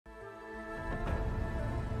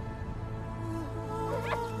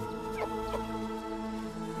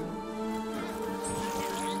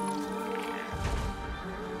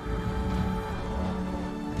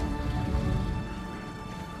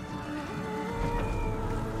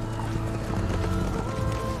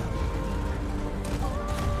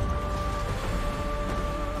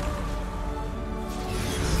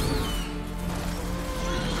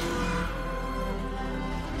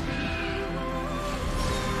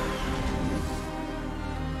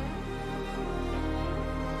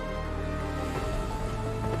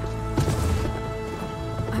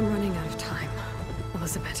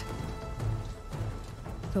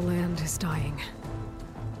The land is dying.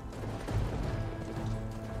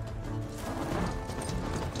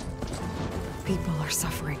 People are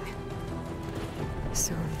suffering.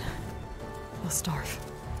 Soon, we'll starve.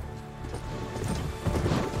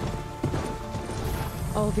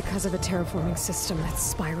 All because of a terraforming system that's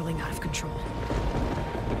spiraling out of control.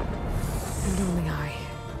 And only I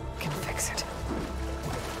can fix it.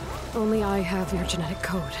 Only I have your genetic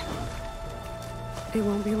code. It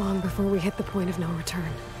won't be long before we hit the point of no return.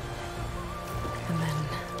 And then...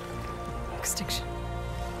 extinction.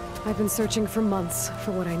 I've been searching for months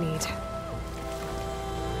for what I need.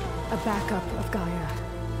 A backup of Gaia.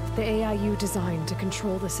 The AI you designed to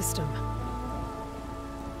control the system.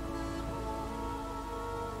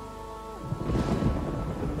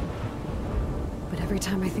 But every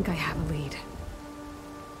time I think I have a lead,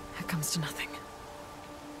 it comes to nothing.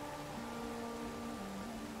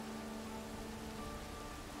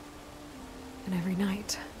 And every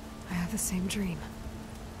night, I have the same dream.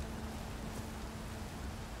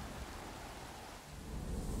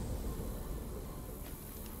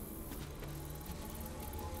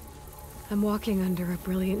 I'm walking under a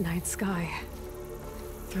brilliant night sky,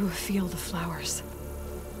 through a field of flowers.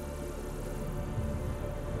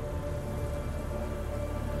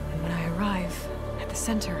 And when I arrive at the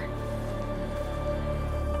center,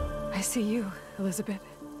 I see you, Elizabeth.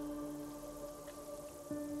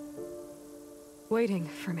 Waiting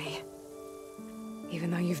for me.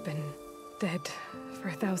 Even though you've been dead for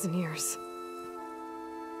 1,000 years.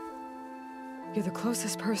 You're the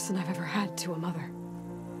closest person I've ever had to a mother.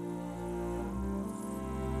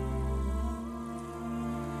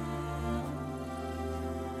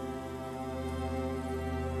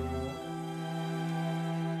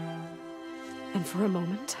 And for a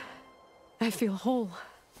moment, I feel whole.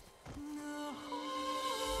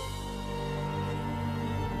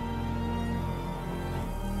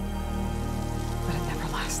 But it never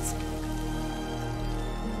lasts.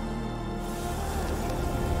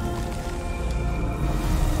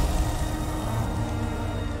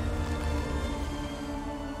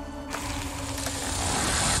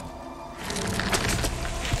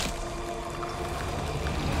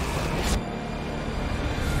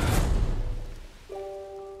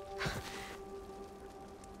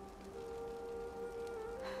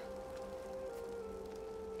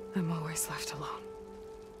 I'm always left alone.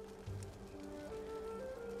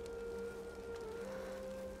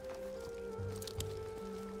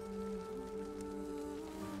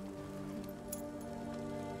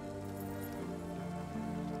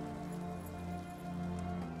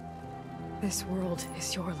 This world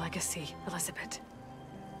is your legacy, Elizabeth.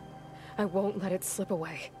 I won't let it slip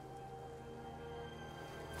away.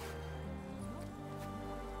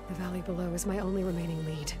 The valley below is my only remaining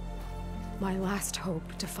lead. My last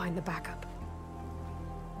hope to find the backup.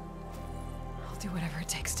 I'll do whatever it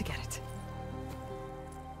takes to get it.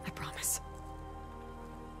 I promise.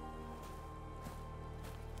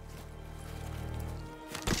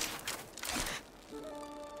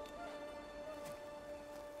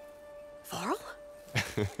 Varl?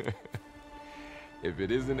 If it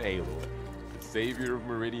isn't Aloy, the savior of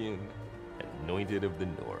Meridian, anointed of the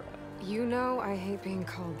Nora. You know I hate being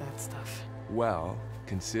called that stuff. Well,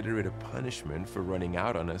 consider it a punishment for running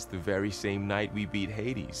out on us the very same night we beat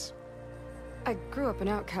Hades. I grew up an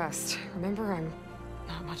outcast. Remember, I'm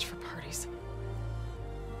not much for parties.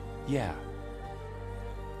 Yeah.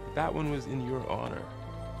 But that one was in your honor.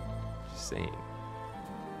 Just saying.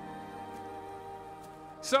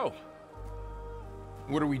 So,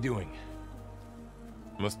 what are we doing?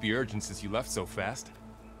 Must be urgent since you left so fast.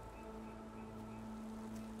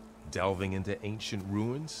 Delving into ancient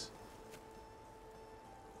ruins?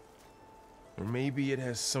 Or maybe it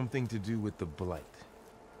has something to do with the Blight.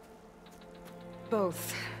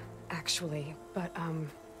 Both, actually, but,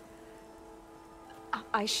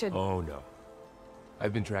 I should... Oh, no.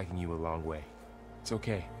 I've been tracking you a long way. It's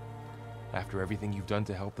okay. After everything you've done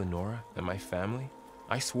to help the Nora and my family,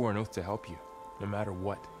 I swore an oath to help you, no matter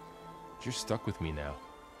what. You're stuck with me now.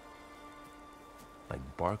 Like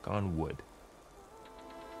bark on wood.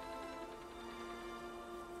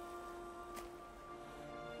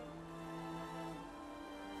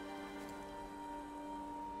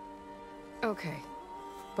 Okay,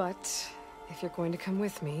 but if you're going to come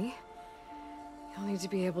with me, you'll need to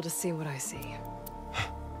be able to see what I see.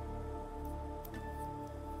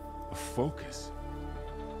 A focus?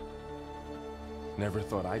 Never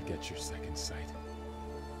thought I'd get your second sight.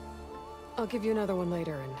 I'll give you another one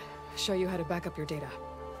later and show you how to back up your data.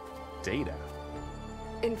 Data?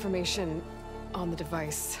 Information on the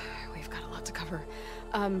device. We've got a lot to cover.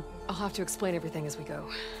 I'll have to explain everything as we go.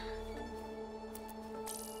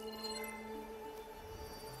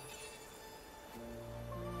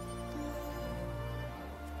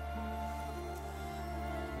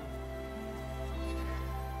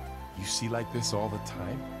 You see like this all the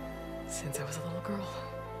time? Since I was a little girl.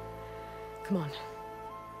 Come on.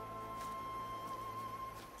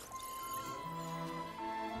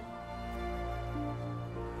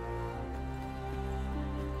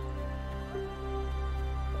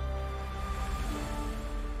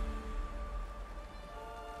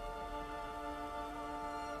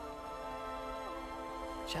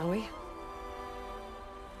 Shall we?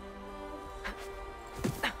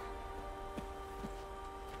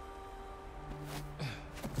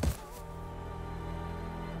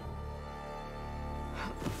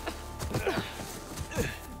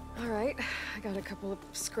 All right, I got a couple of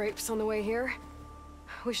scrapes on the way here.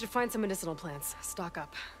 We should find some medicinal plants, stock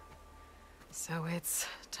up. So it's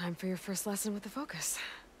time for your first lesson with the Focus.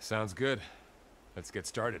 Sounds good. Let's get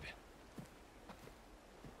started.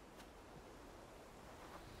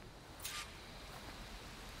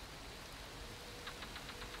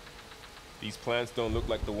 These plants don't look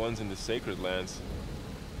like the ones in the Sacred Lands.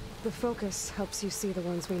 The Focus helps you see the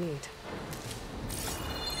ones we need.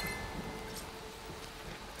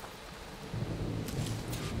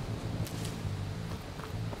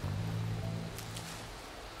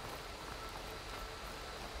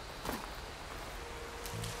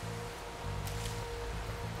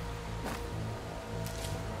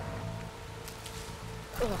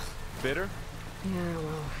 Ugh. Bitter? Yeah,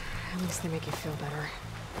 well, at least they make you feel better.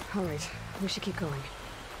 All right, we should keep going.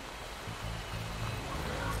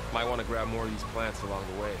 Might want to grab more of these plants along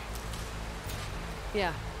the way.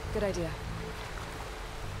 Yeah, good idea.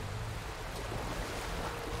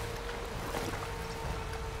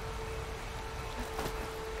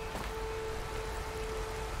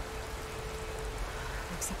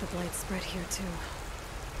 Looks like the blight spread here too.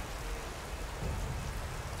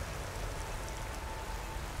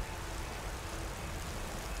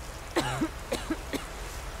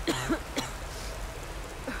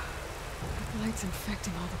 It's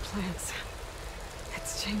infecting all the plants.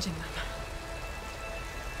 It's changing them.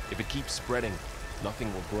 If it keeps spreading,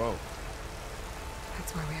 nothing will grow.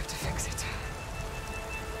 That's why we have to fix it.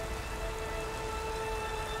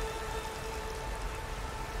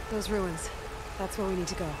 Those ruins. That's where we need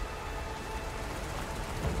to go. Are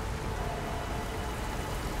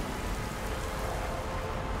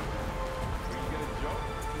you gonna jump?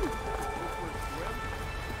 Go for a swim?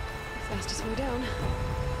 Fastest way down.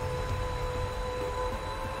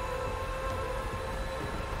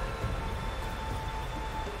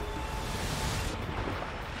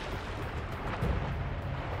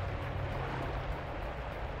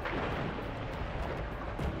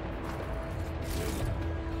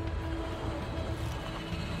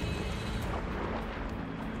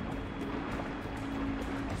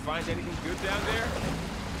 Find anything good down there?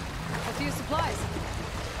 A few supplies.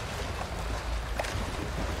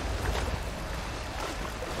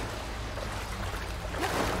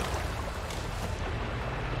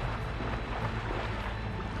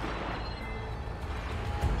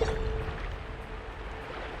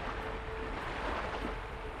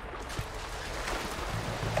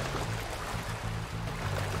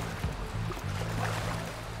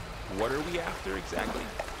 What are we after exactly?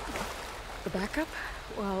 The backup?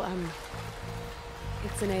 Well,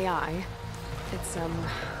 it's an AI. It's hard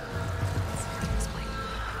to explain.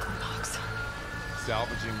 Box.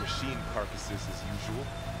 Salvaging machine carcasses as usual.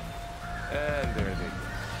 And there they go.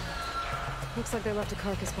 Looks like they left a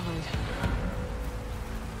carcass behind.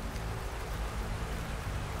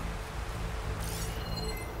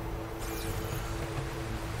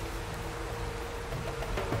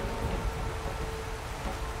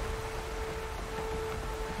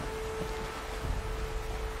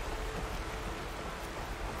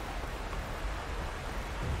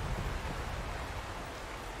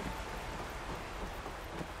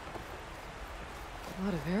 A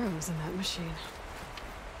lot of arrows in that machine.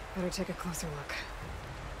 Better take a closer look.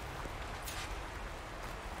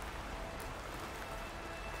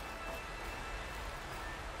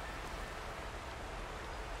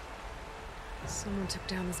 Someone took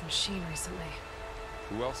down this machine recently.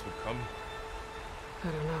 Who else would come? I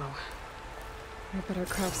don't know. We better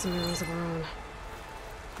craft some arrows of our own.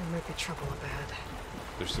 There might be trouble ahead.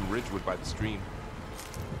 There's some ridgewood by the stream.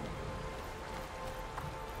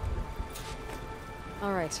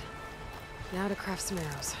 All right. Now to craft some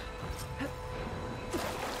arrows.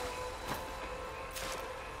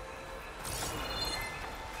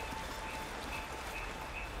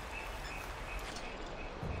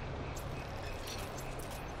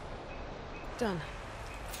 Done.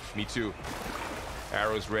 Me too.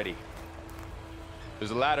 Arrows ready. There's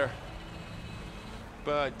a ladder,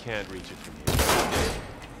 but can't reach it from here.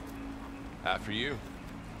 After you.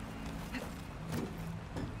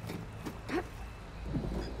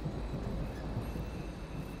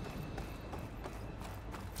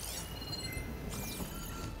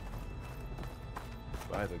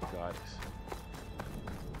 By the goddess.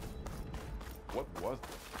 What was it?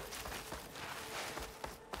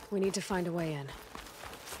 We need to find a way in.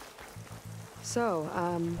 So,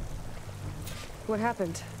 what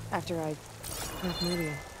happened after I left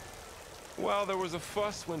Meridian? Well, there was a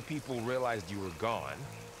fuss when people realized you were gone.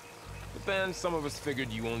 But then some of us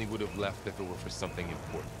figured you only would have left if it were for something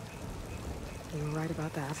important. You were right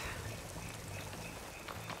about that.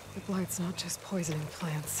 The blight's not just poisoning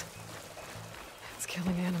plants. It's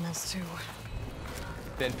killing animals, too.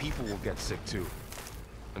 Then people will get sick, too.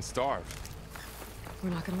 And starve. We're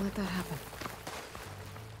not gonna let that happen.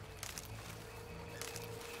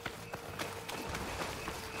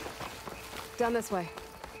 Down this way.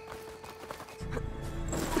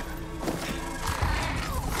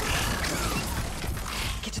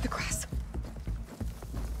 Get to the grass.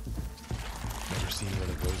 Never seen one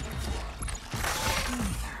of those before.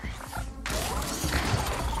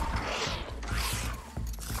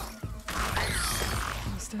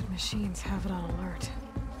 Those dead machines have it on alert.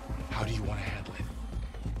 How do you want to handle it?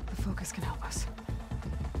 The focus can help us.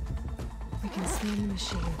 We can scan the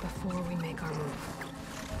machine before we make our move.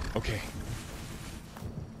 Okay.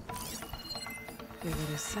 Give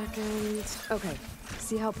it a second. Okay.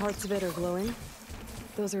 See how parts of it are glowing?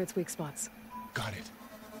 Those are its weak spots. Got it.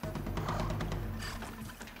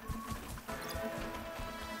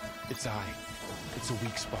 Its eye. It's a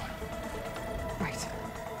weak spot. Right.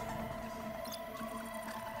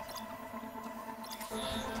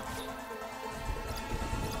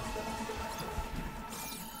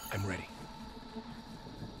 I'm ready.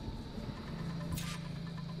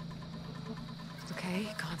 Okay,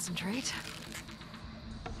 concentrate.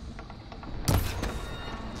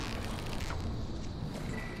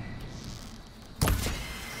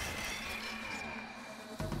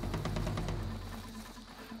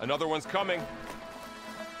 Another one's coming.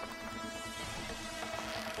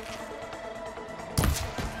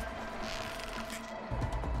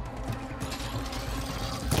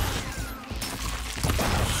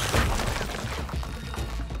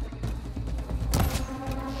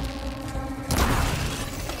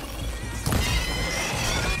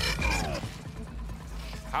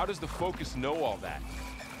 How does the focus know all that?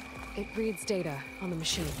 It reads data on the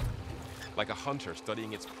machine. Like a hunter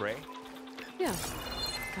studying its prey? Yeah,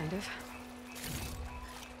 kind of.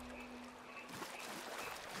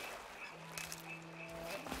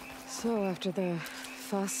 So, after the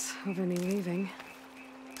fuss over me leaving,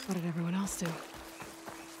 what did everyone else do?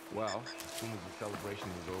 Well, as soon as the celebration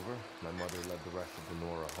was over, my mother led the rest of the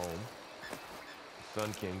Nora home. The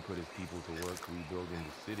Sun King put his people to work rebuilding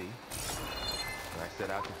the city, and I set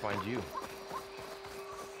out to find you.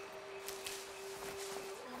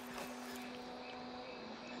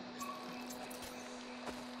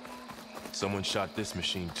 Someone shot this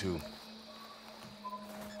machine too.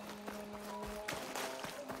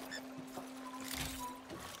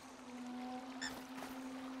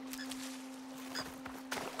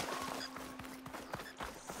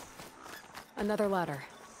 Another ladder.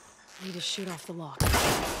 Need to shoot off the lock.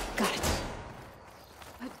 Got it.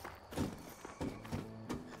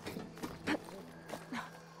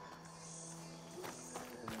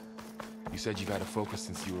 You said you got a focus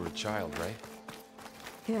since you were a child, right?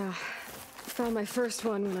 Yeah. Found my first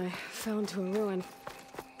one when I fell into a ruin.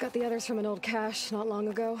 Got the others from an old cache not long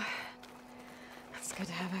ago. It's good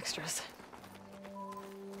to have extras.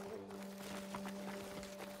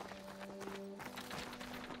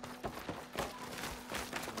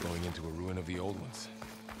 Going into a ruin of the old ones.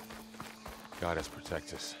 Goddess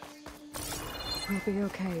protect us. We'll be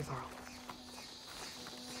okay, Varl.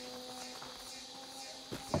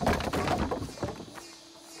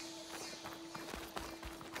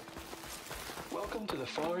 Welcome to the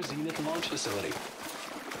Far Zenith launch facility.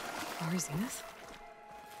 Far Zenith?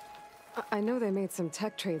 I know they made some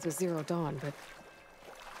tech trades with Zero Dawn, but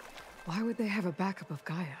why would they have a backup of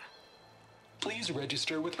Gaia? Please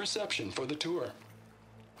register with reception for the tour.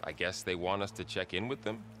 I guess they want us to check in with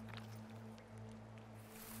them.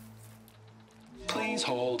 Please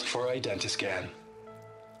hold for identiscan.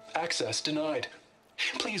 Access denied.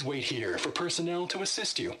 Please wait here for personnel to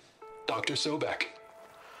assist you. Dr. Sobek.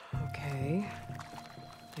 Okay.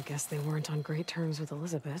 I guess they weren't on great terms with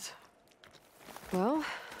Elizabeth. Well,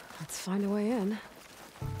 let's find a way in.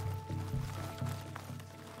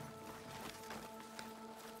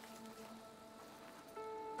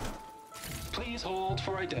 Please hold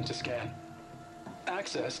for identiscan.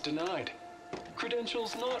 Access denied.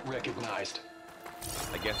 Credentials not recognized.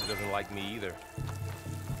 I guess it doesn't like me either.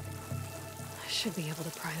 I should be able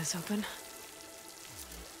to pry this open.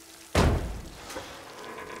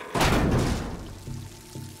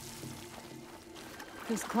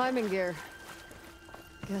 This climbing gear.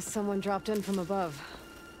 Guess someone dropped in from above.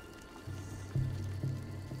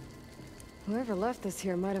 Whoever left this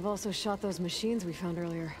here might have also shot those machines we found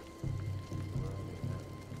earlier.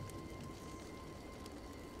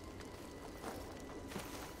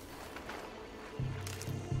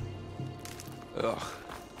 Ugh,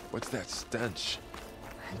 what's that stench?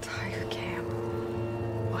 Entire camp.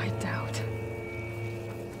 Wiped out.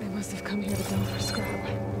 They must have come here to dump for scrap.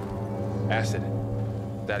 Acid.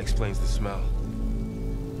 That explains the smell.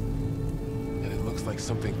 And it looks like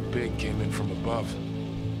something big came in from above.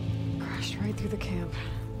 Crashed right through the camp.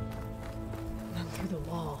 And then through the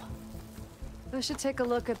wall. I should take a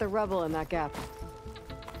look at the rubble in that gap.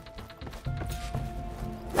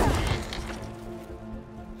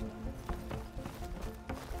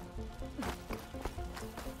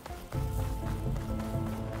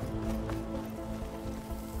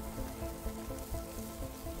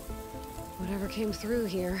 Whatever came through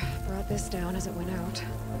here brought this down as it went out.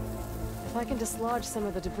 If I can dislodge some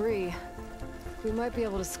of the debris, we might be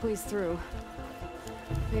able to squeeze through.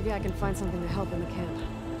 Maybe I can find something to help in the camp.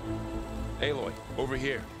 Aloy, over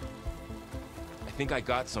here. I think I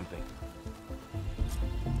got something.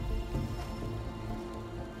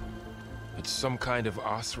 It's some kind of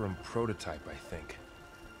Oseram prototype, I think.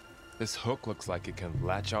 This hook looks like it can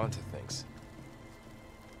latch onto things.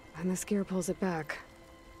 And this gear pulls it back.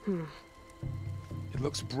 It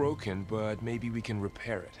looks broken, but maybe we can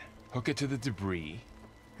repair it. Hook it to the debris.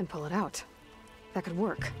 And pull it out. That could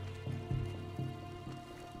work.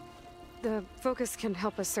 The focus can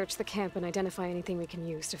help us search the camp and identify anything we can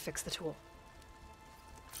use to fix the tool.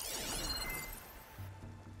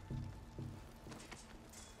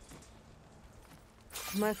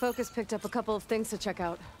 My focus picked up a couple of things to check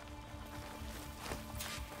out.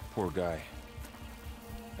 Poor guy.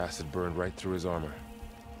 Acid burned right through his armor.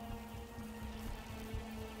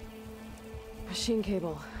 Machine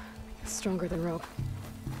cable. Stronger than rope.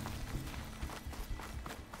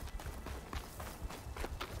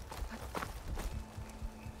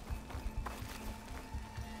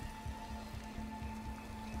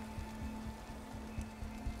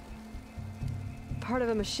 Part of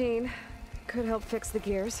a machine. Could help fix the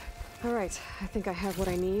gears. All right, I think I have what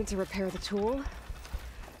I need to repair the tool.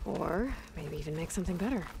 Or maybe even make something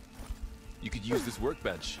better. You could use this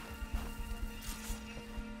workbench.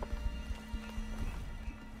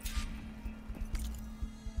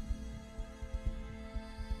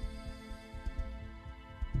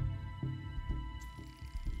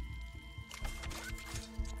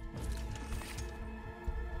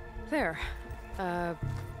 There.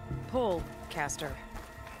 Pole caster.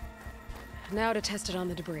 Now to test it on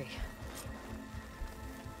the debris.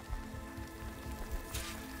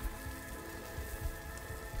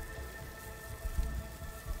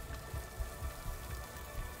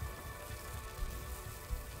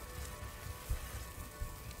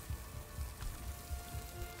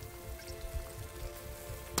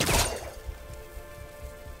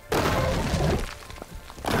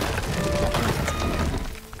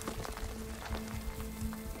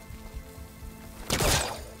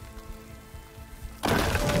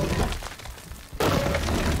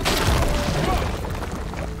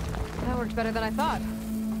 Better than I thought.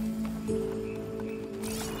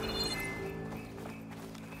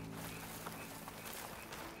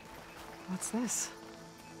 What's this?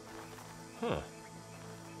 Huh.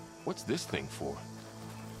 What's this thing for?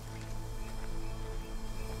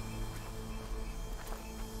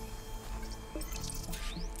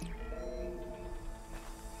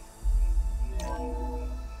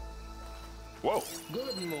 Whoa!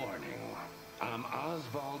 Good morning. I'm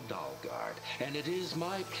Oswald Dalgard, and it is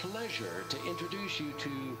my pleasure to introduce you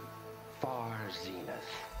to Far Zenith.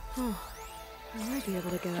 Oh, I might be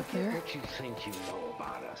able to get up Forget there. what you think you know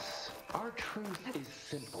about us. Our truth is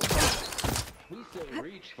simple. We say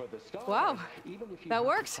reach for the stars. Wow, even if you that have to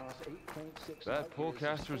worked. cross 8.6 That pole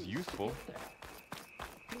caster's useful.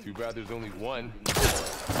 Too bad there's only one.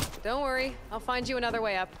 Don't worry, I'll find you another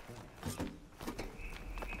way up.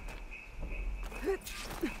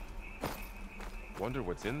 Wonder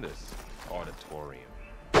what's in this auditorium.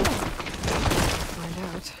 Find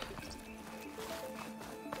out.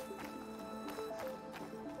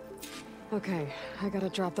 Okay, I gotta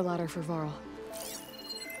drop the ladder for Varl.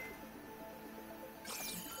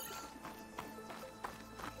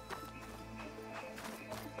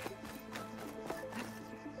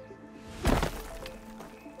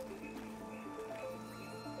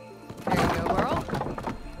 There you go, Varl.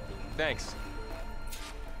 Thanks.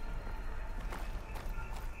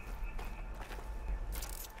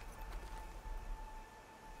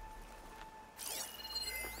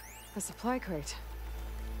 A supply crate.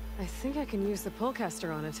 I think I can use the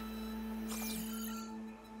pullcaster on it.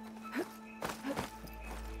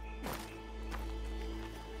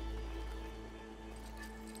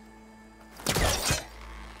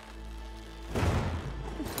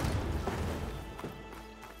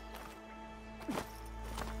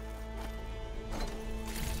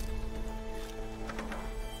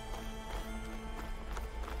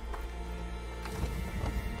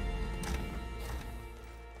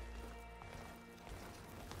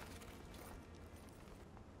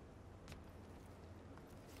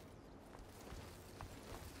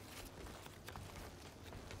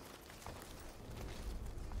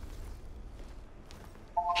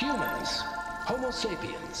 Humans, Homo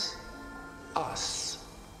sapiens, us.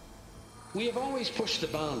 We have always pushed the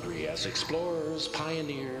boundary as explorers,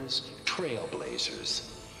 pioneers, trailblazers.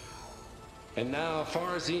 And now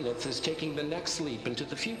Far Zenith is taking the next leap into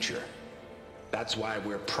the future. That's why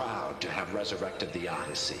we're proud to have resurrected the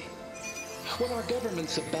Odyssey. When our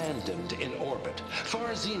government's abandoned in orbit,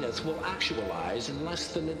 Far Zenith will actualize in less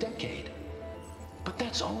than a decade. But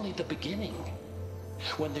that's only the beginning.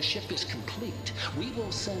 When the ship is complete, we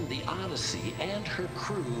will send the Odyssey and her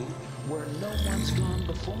crew where no one's gone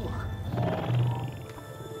before.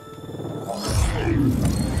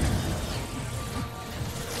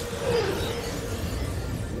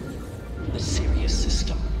 The Sirius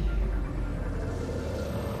system.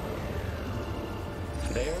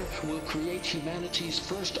 There, we'll create humanity's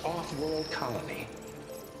first off-world colony.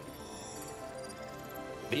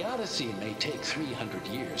 The Odyssey may take 300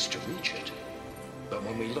 years to reach it. But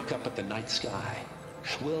when we look up at the night sky,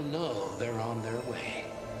 we'll know they're on their way.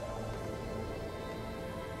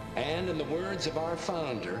 And in the words of our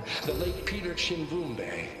founder, the late Peter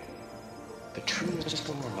Chimbumbe, the truest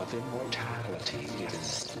form of immortality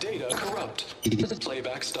is... Data corrupt.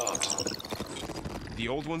 Playback stopped. The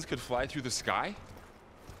old ones could fly through the sky?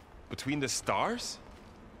 Between the stars?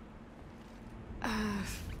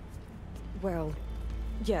 Well,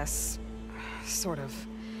 yes. Sort of.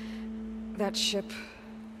 That ship,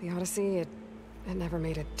 the Odyssey, it never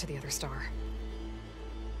made it to the other star.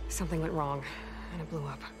 Something went wrong, and it blew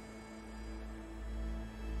up.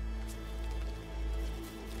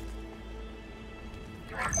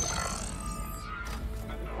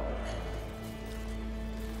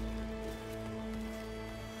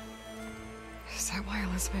 Is that why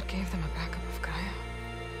Elizabeth gave them a backup of Gaia?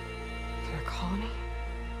 For their colony?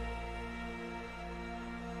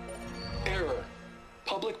 Error.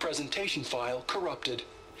 Public presentation file corrupted.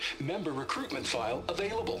 Member recruitment file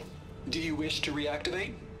available. Do you wish to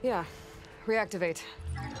reactivate? Yeah. Reactivate.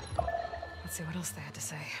 Let's see what else they had to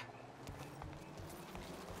say.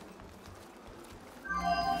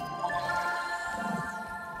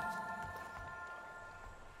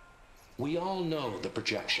 We all know the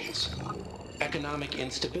projections. Economic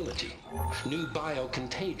instability, new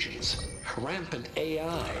biocontagions, rampant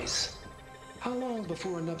AIs. How long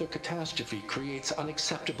before another catastrophe creates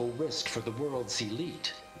unacceptable risk for the world's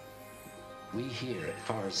elite? We here at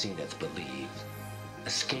Far Zenith believe,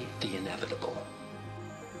 escape the inevitable.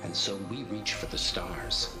 And so we reach for the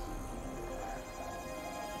stars.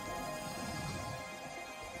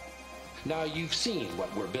 Now you've seen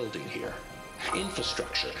what we're building here.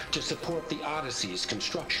 Infrastructure to support the Odyssey's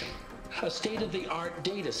construction. A state-of-the-art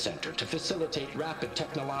data center to facilitate rapid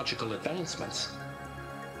technological advancements.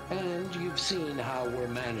 And you've seen how we're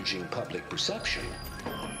managing public perception.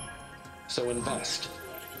 So invest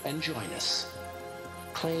and join us.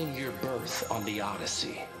 Claim your berth on the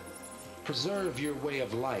Odyssey. Preserve your way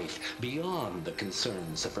of life beyond the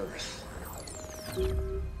concerns of Earth.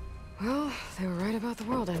 Well, they were right about the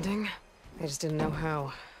world ending. They just didn't know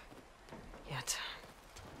how. Yet.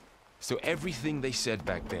 So everything they said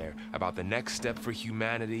back there about the next step for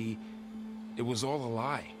humanity, it was all a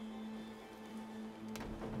lie.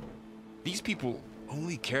 These people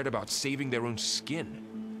only cared about saving their own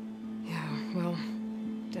skin. Yeah, well,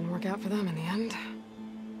 didn't work out for them in the end.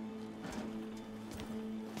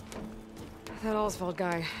 That Oswald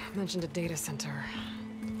guy mentioned a data center.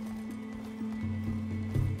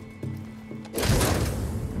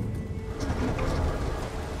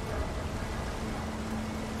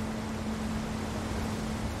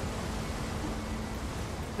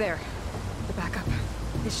 There. The backup.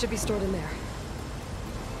 It should be stored in there.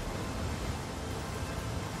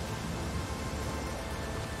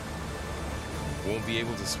 Won't be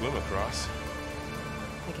able to swim across.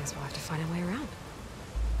 I guess we'll have to find a way around.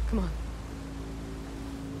 Come on.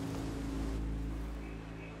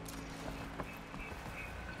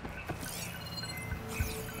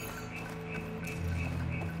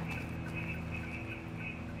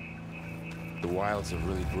 The wilds have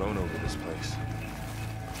really grown over this place.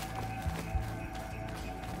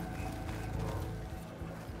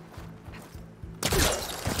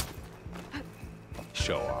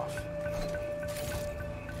 Show off.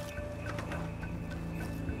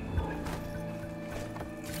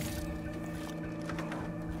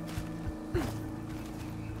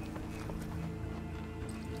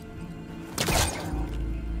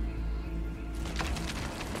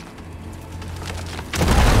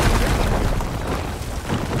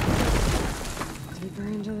 Deeper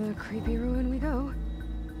into the creepy ruin we go.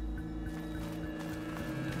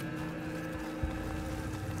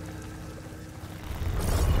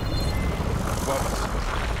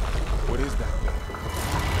 What is that thing?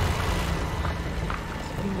 I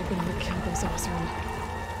think they're gonna kill those Osram.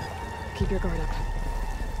 Keep your guard up.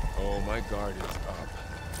 Oh, my guard is up.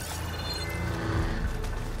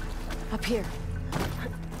 Up here.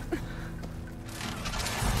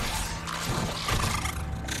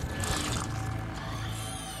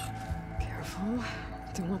 Careful.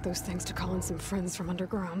 Don't want those things to call in some friends from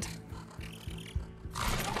underground.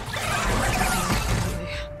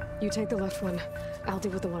 You take the left one. I'll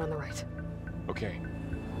deal with the one on the right. Okay.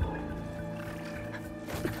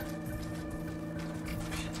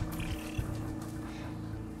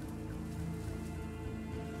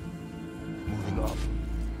 Moving up.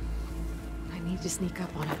 I need to sneak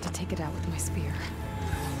up on it to take it out with my spear.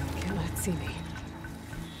 Can't let it see me.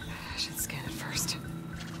 I should scan it first.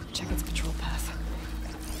 Check its patrol path.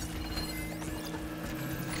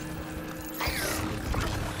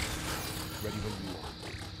 Ready when you are.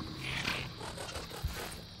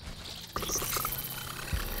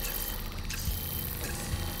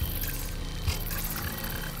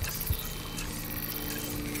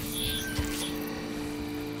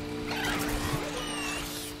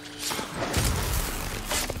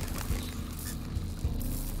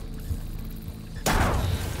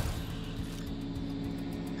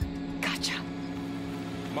 Gotcha.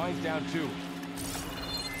 Mine's down too.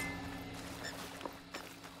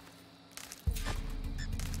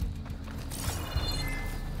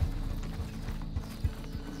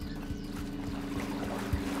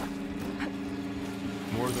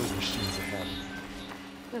 More of those machines ahead.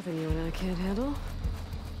 Nothing you and I can't handle.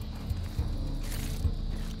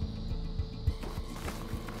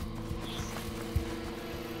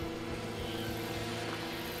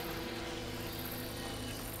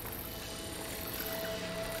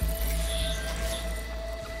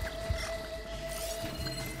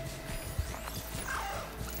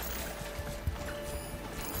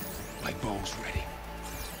 My bow's ready.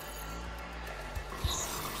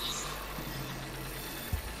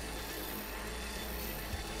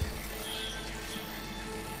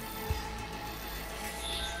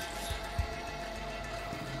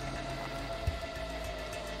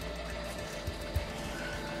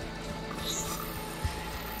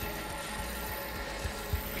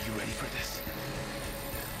 Are you ready for this?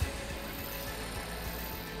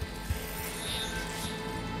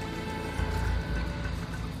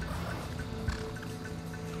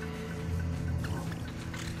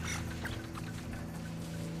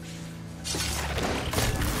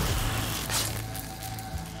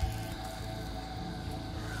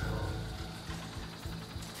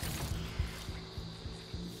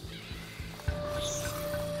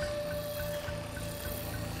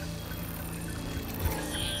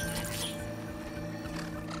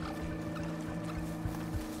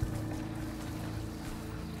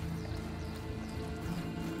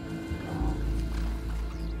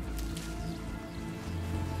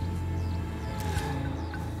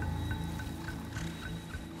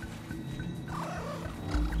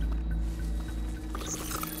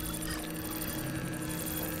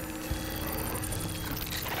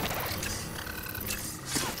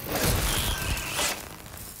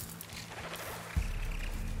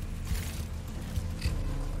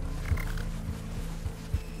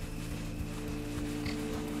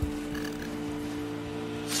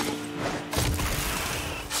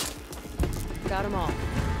 Got them all.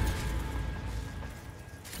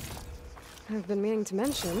 I've been meaning to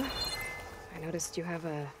mention, I noticed you have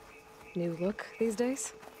a new look these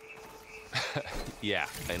days. Yeah,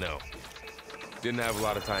 I know. Didn't have a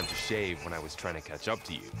lot of time to shave when I was trying to catch up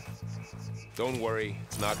to you. Don't worry,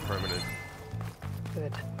 it's not permanent.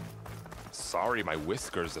 Good. Sorry my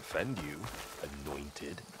whiskers offend you,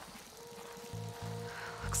 anointed.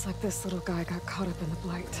 Looks like this little guy got caught up in the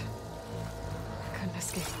blight. Couldn't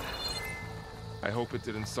escape. I hope it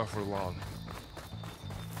didn't suffer long.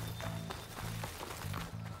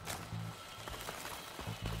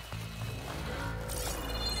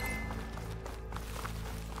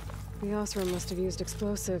 The Osram must have used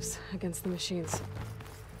explosives against the machines.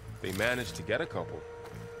 They managed to get a couple.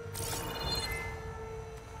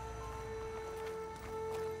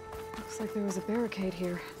 Looks like there was a barricade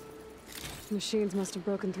here. Machines must have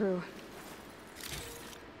broken through.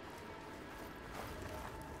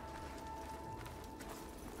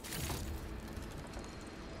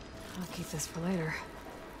 I'll keep this for later.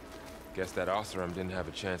 Guess that Oseram didn't have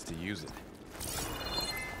a chance to use it.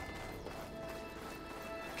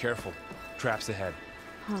 Careful. Traps ahead.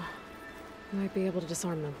 Huh. Might be able to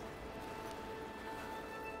disarm them.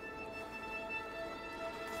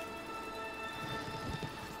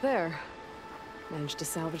 There. Managed to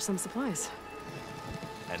salvage some supplies.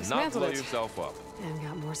 And not Dismantled blow it. yourself up. And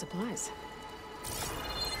got more supplies.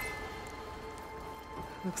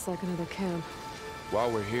 Looks like another camp.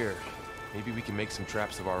 While we're here, maybe we can make some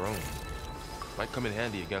traps of our own. Might come in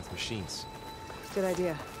handy against machines. Good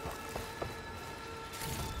idea.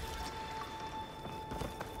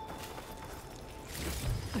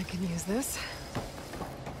 I can use this.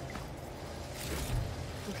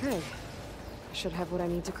 Okay. I should have what I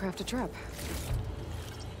need to craft a trap.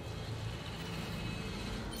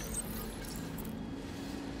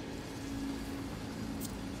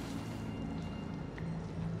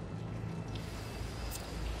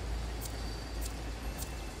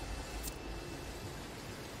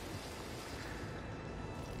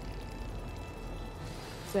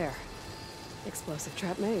 There. Explosive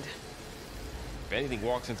trap made. If anything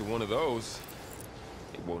walks into one of those,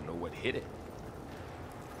 it won't know what hit it.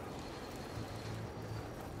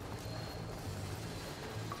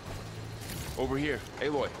 Over here.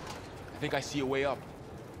 Aloy, I think I see a way up.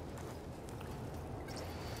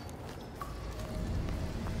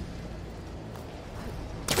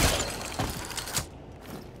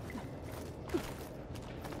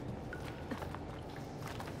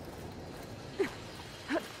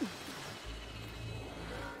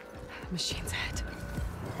 Machines ahead.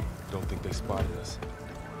 Don't think they spotted us.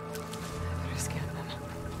 Better scan them.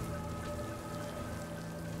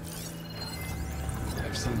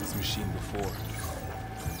 I've seen this machine before.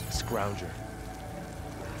 Scrounger.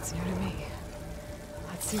 It's new to me.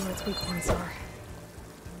 Let's see where its weak points are.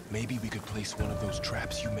 Maybe we could place one of those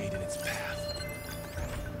traps you made in its path.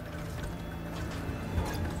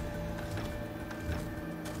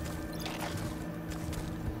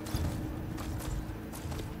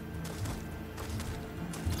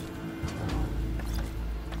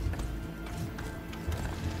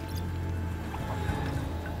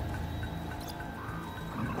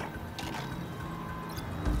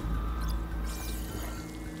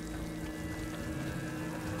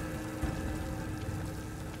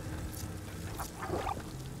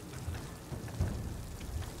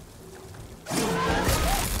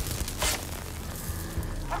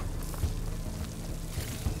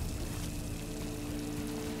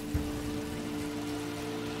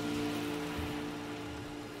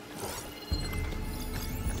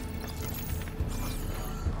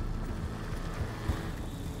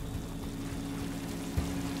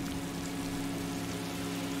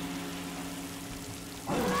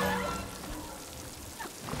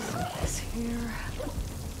 Here.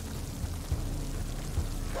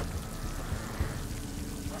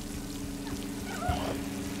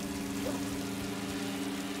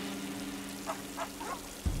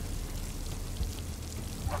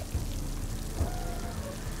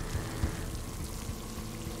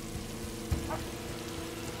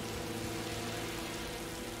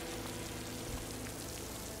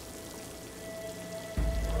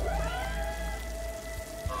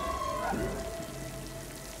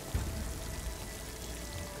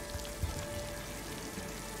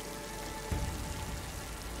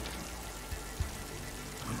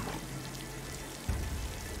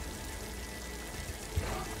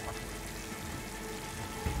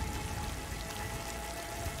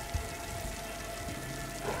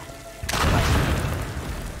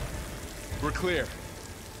 We're clear.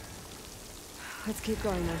 Let's keep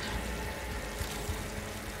going then.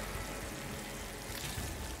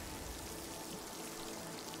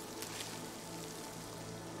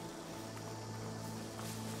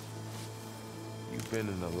 You've been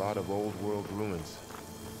in a lot of old world ruins.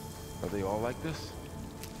 Are they all like this?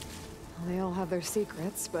 They all have their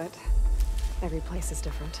secrets, but every place is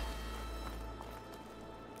different.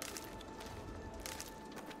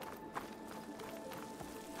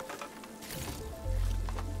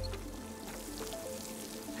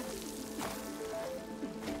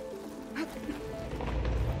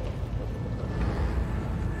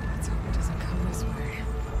 Let's hope it doesn't come this way.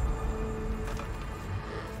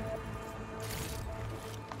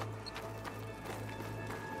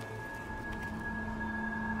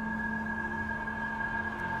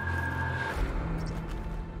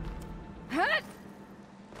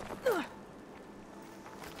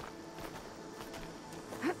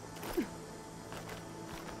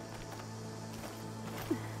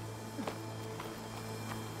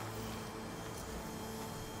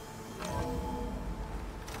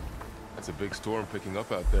 It's a big storm picking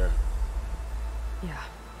up out there. Yeah.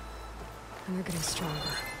 And they're getting stronger.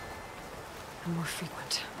 And more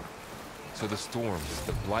frequent. So the storms,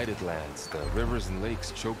 the blighted lands, the rivers and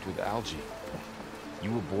lakes choked with algae.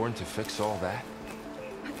 You were born to fix all that?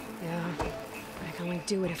 Yeah. But I can only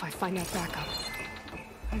do it if I find out backup.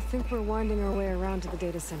 I think we're winding our way around to the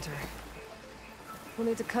data center. We'll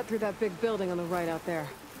need to cut through that big building on the right out there.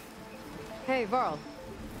 Hey, Varl.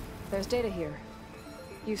 There's data here.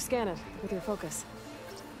 You scan it with your focus.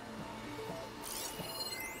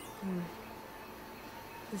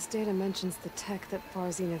 This data mentions the tech that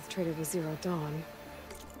Far Zenith traded with Zero Dawn.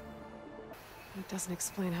 It doesn't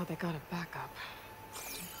explain how they got it back up.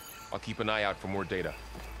 I'll keep an eye out for more data.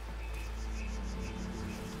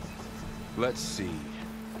 Let's see.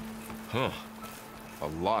 Huh. A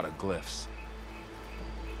lot of glyphs.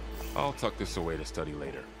 I'll tuck this away to study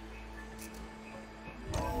later.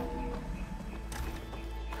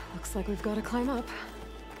 Looks like we've got to climb up.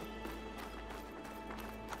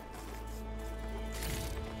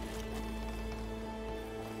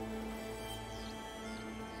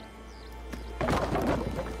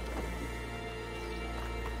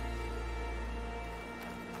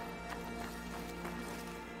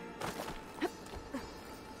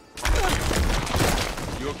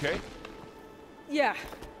 You okay? Yeah.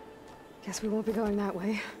 Guess we won't be going that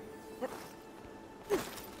way.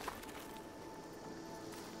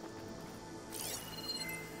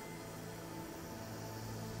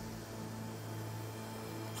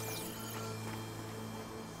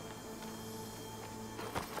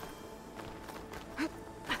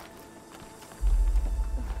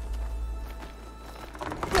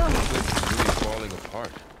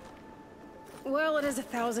 Well, it is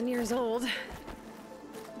 1,000 years old.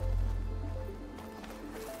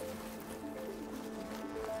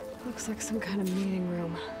 Looks like some kind of meeting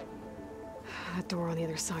room. That door on the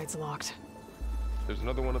other side's locked. There's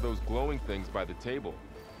another one of those glowing things by the table.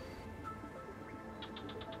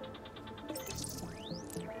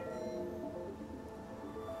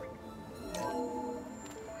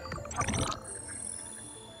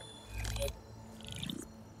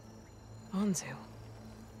 Anzu.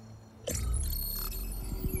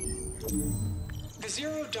 The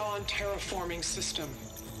Zero Dawn terraforming system,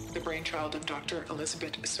 the brainchild of Dr.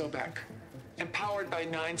 Elizabeth Sobek. Empowered by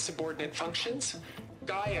 9 subordinate functions,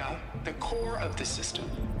 Gaia, the core of the system,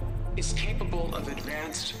 is capable of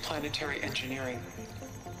advanced planetary engineering,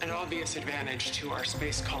 an obvious advantage to our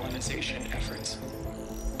space colonization efforts.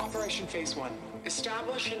 Operation Phase 1.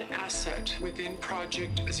 Establish an asset within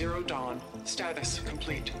Project Zero Dawn. Status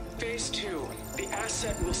complete. Phase 2. The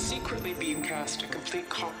asset will secretly beamcast a complete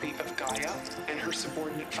copy of Gaia and her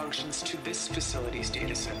subordinate functions to this facility's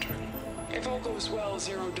data center. If all goes well,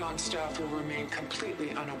 Zero Dawn staff will remain completely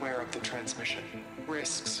unaware of the transmission.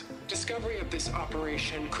 Risks. Discovery of this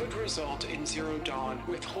operation could result in Zero Dawn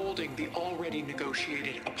withholding the already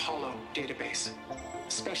negotiated Apollo database.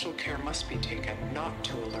 Special care must be taken not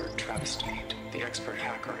to alert Travis Tate, the expert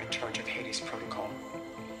hacker in charge of Hades Protocol.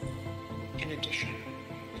 In addition,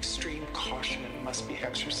 extreme caution must be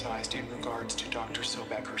exercised in regards to Dr.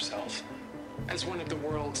 Sobek herself. As one of the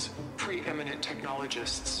world's preeminent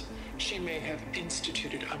technologists, she may have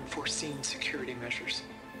instituted unforeseen security measures.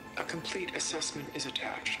 A complete assessment is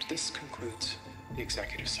attached. This concludes the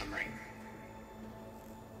executive summary.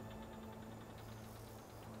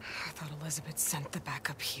 I thought Elizabeth sent the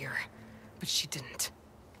backup here, but she didn't.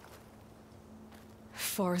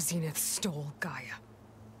 Far Zenith stole Gaia.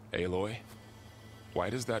 Aloy? Why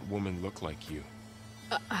does that woman look like you?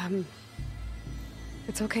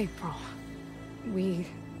 It's okay, Pearl. We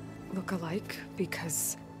look alike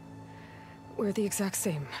because we're the exact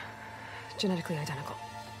same. Genetically identical.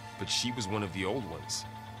 But she was one of the old ones.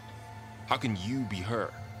 How can you be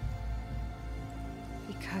her?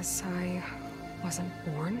 Because I wasn't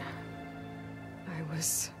born. I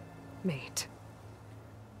was made.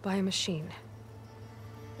 By a machine.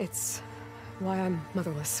 It's why I'm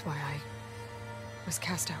motherless, why I was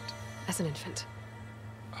cast out as an infant.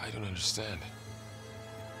 I don't understand.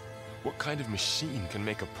 What kind of machine can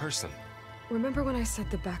make a person? Remember when I said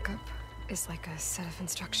the backup is like a set of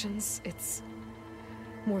instructions? It's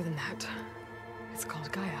more than that. It's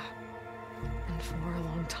called Gaia. And for a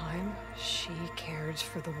long time, she cared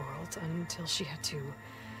for the world until she had to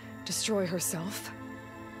destroy herself.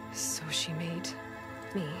 So she made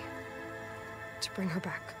me to bring her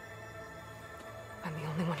back. I'm the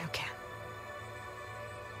only one who can.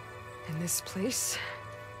 And this place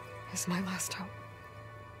is my last hope.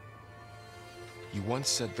 You once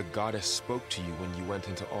said the goddess spoke to you when you went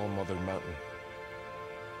into All-Mother Mountain.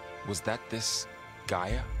 Was that this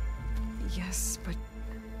Gaia? Yes, but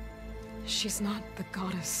She's not the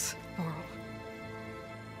goddess, Laurel.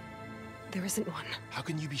 There isn't one. How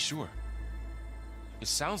can you be sure? It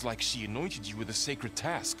sounds like she anointed you with a sacred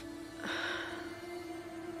task.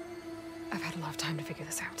 I've had a lot of time to figure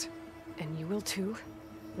this out. And you will too,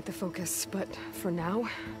 with the focus. But for now,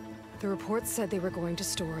 the reports said they were going to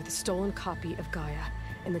store the stolen copy of Gaia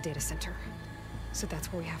in the data center. So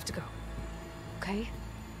that's where we have to go. Okay?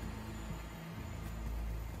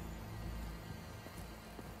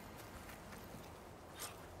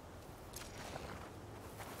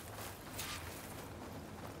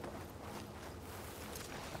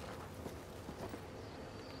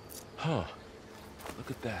 Huh. Look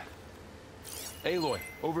at that. Aloy,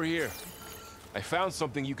 over here. I found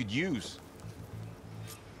something you could use.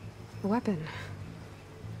 A weapon.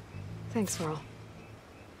 Thanks, Laurel.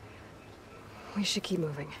 We should keep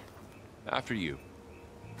moving. After you.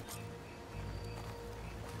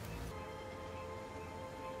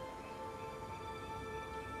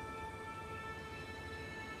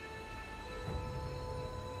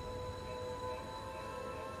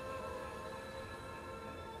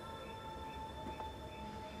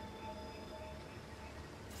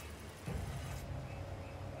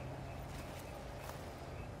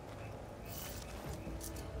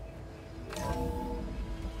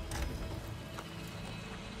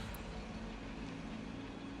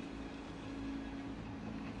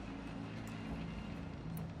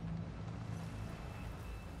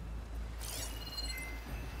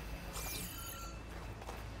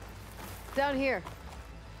 Down here.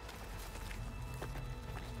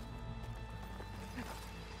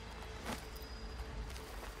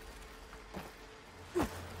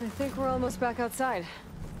 I think we're almost back outside.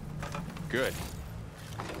 Good.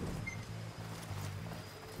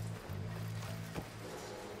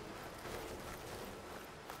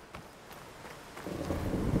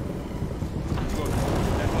 Look,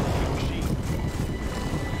 that must be a machine.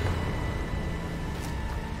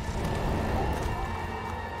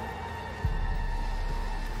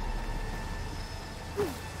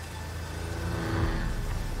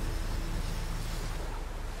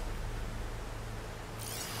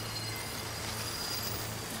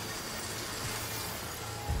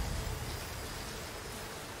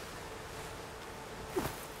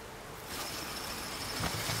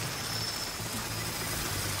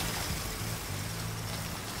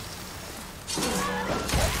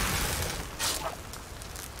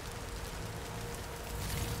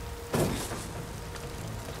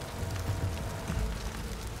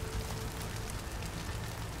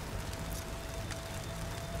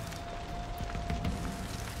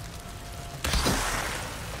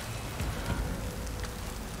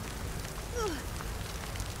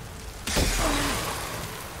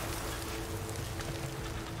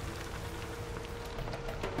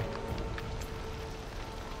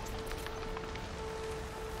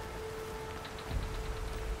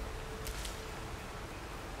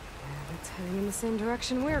 Heading in the same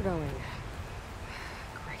direction we're going.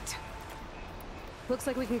 Great. Looks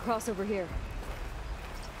like we can cross over here.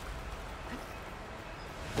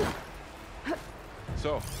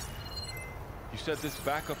 So, you said this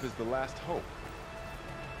backup is the last hope.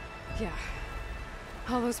 Yeah.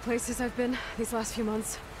 All those places I've been these last few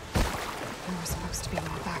months, there were supposed to be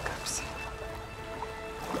more backups.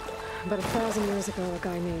 But 1,000 years ago, a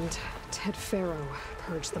guy named Ted Faro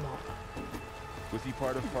purged them all. Was he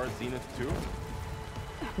part of Part Zenith too?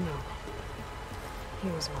 No. He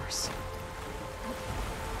was worse.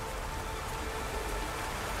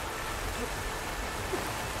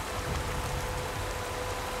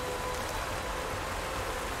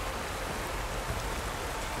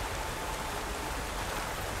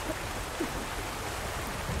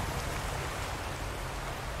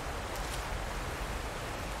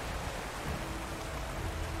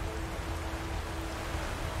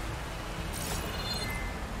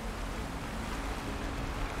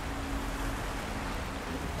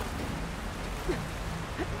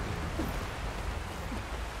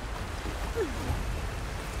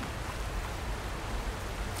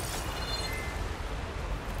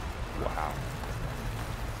 Wow.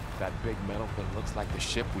 That big metal thing looks like the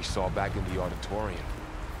ship we saw back in the auditorium.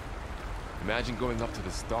 Imagine going up to the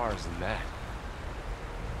stars in that.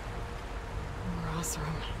 Rosram.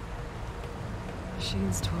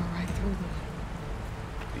 Machines tore right through them.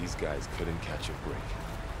 These guys couldn't catch a break.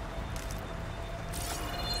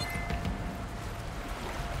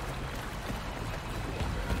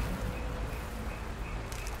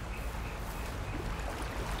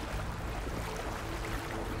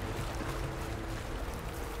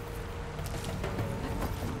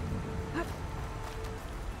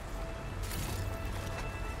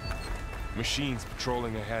 Machines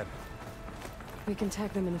patrolling ahead. We can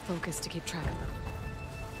tag them in the focus to keep track of them.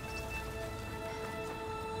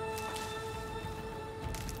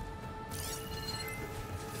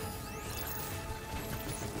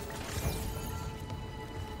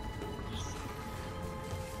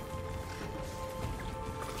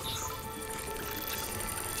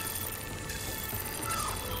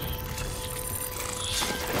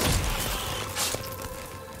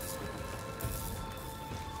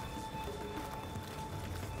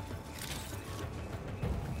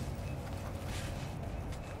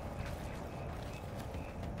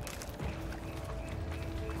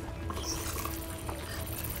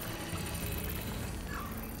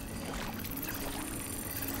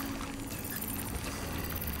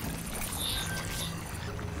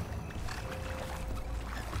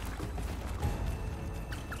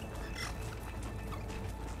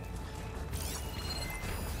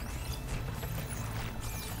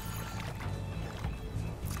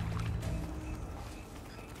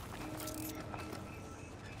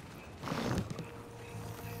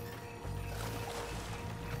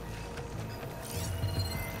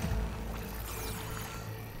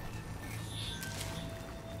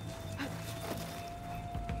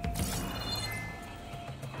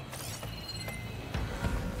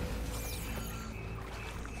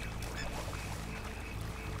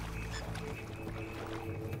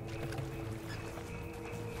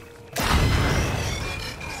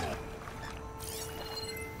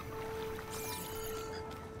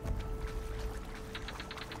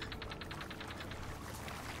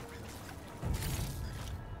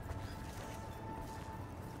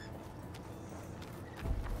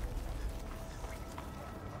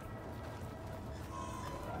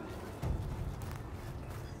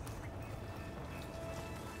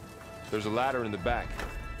 There's a ladder in the back.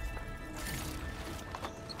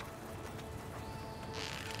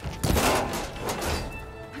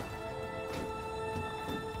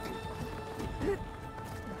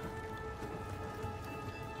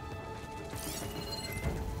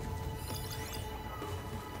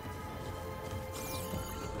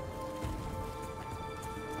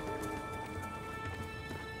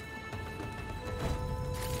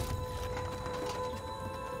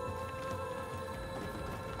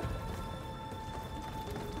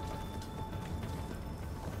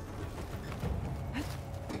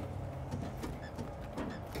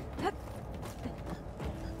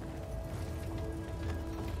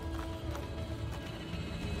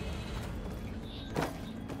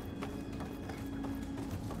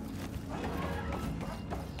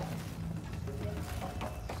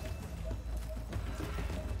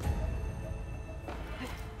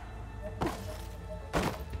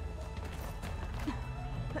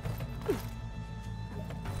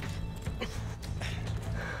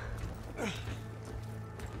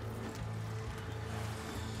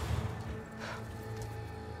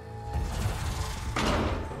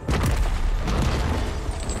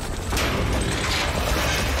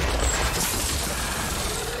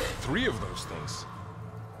 Three of those things.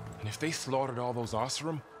 And if they slaughtered all those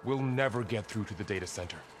Oseram, we'll never get through to the data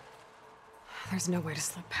center. There's no way to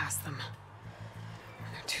slip past them.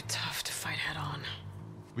 They're too tough to fight head-on.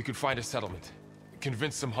 We could find a settlement.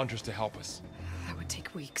 Convince some hunters to help us. That would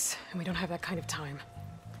take weeks, and we don't have that kind of time.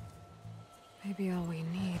 Maybe all we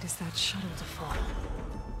need is that shuttle to fall.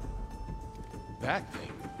 That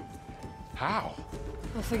thing? How?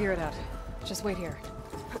 We'll figure it out. Just wait here.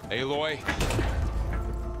 Aloy.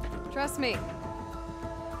 Trust me.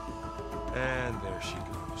 And there she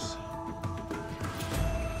goes.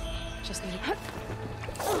 Just need I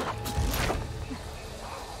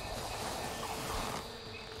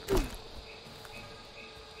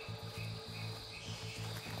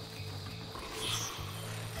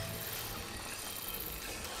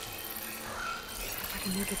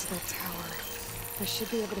can make it to that tower. I should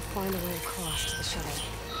be able to find a way across to the shuttle.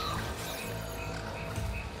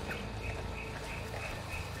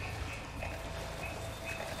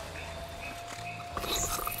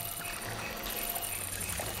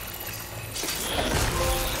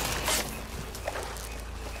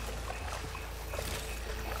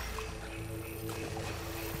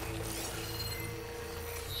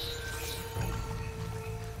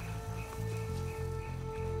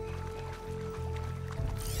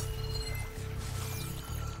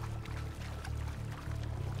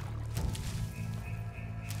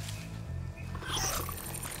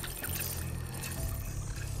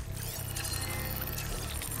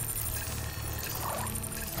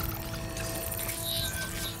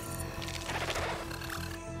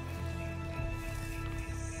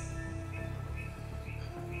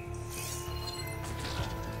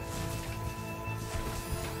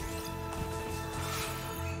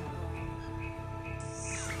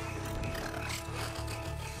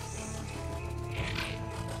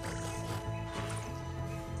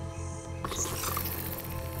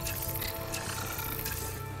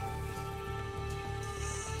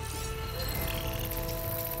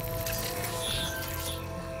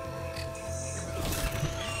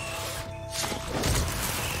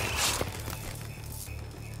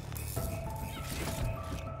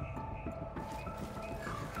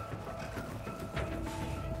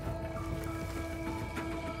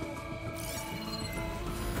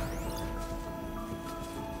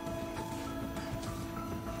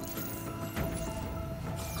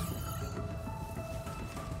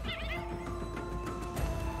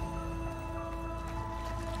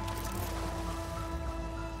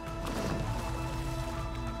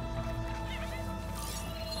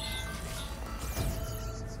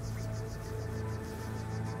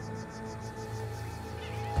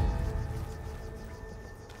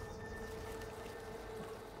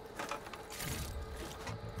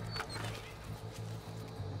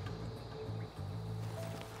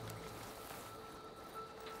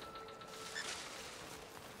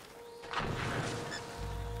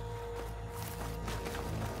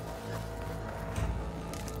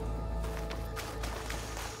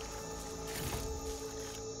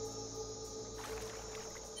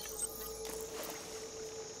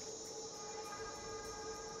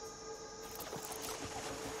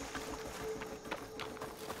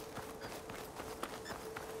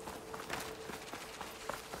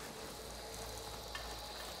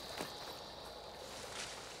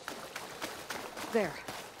 There.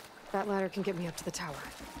 That ladder can get me up to the tower.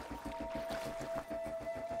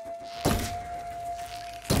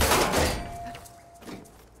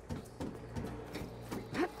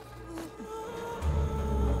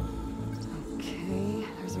 Okay,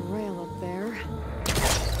 there's a rail up there.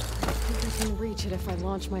 I think I can reach it if I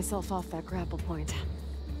launch myself off that grapple point.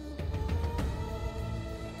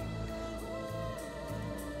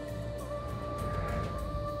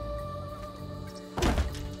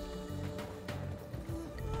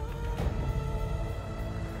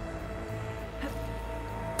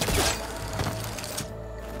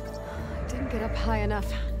 Get up high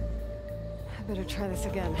enough. I better try this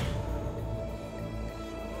again.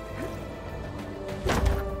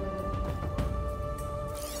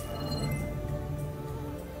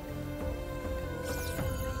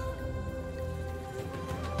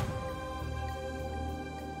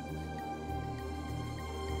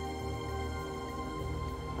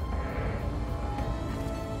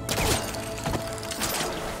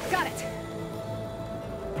 Got it!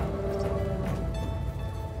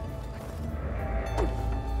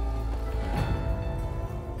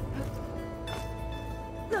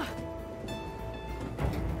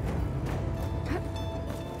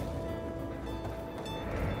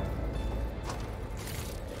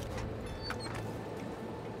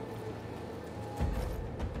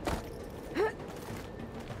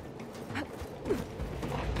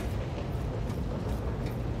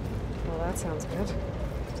 Well, that sounds good.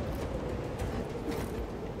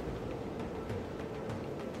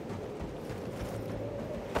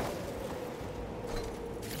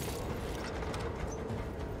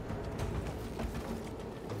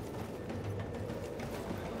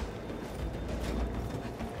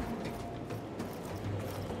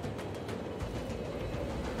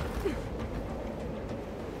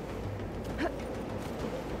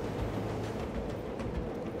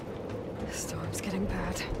 The storm's getting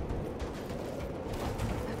bad.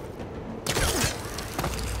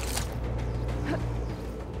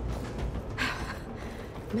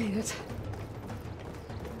 Made it.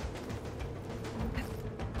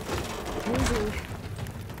 Easy.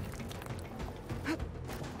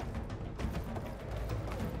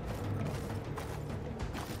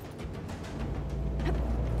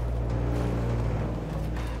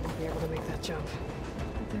 I'll be able to make that jump.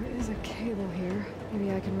 But there is a cable here.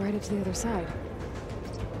 Maybe I can ride it to the other side.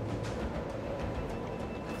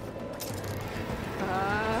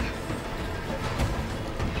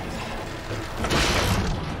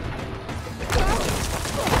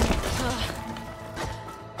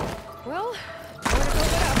 Well, I'm gonna build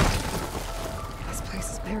it up. This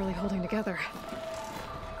place is barely holding together.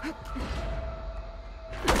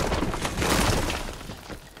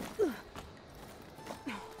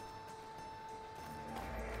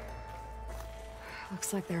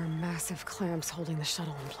 Looks like there are massive clamps holding the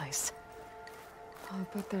shuttle in place. I'll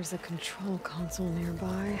bet there's a control console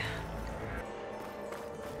nearby.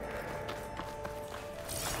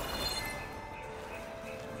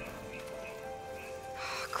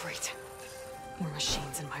 Great. More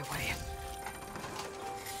machines in my way.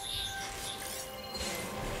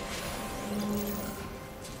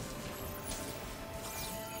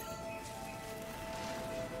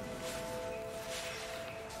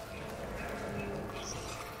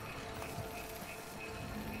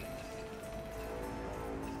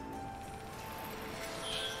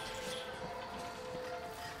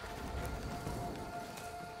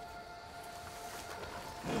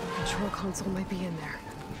 Control console might be in there.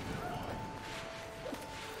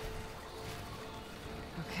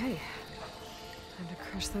 Okay. Time to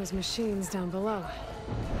crush those machines down below.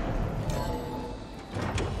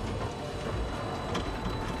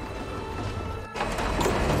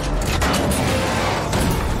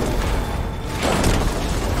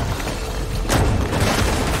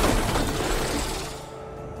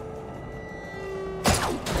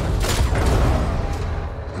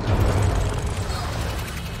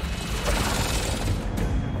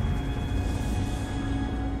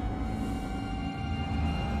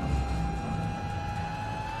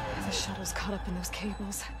 The shuttle's caught up in those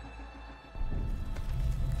cables.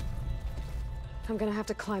 I'm gonna have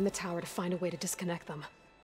to climb the tower to find a way to disconnect them.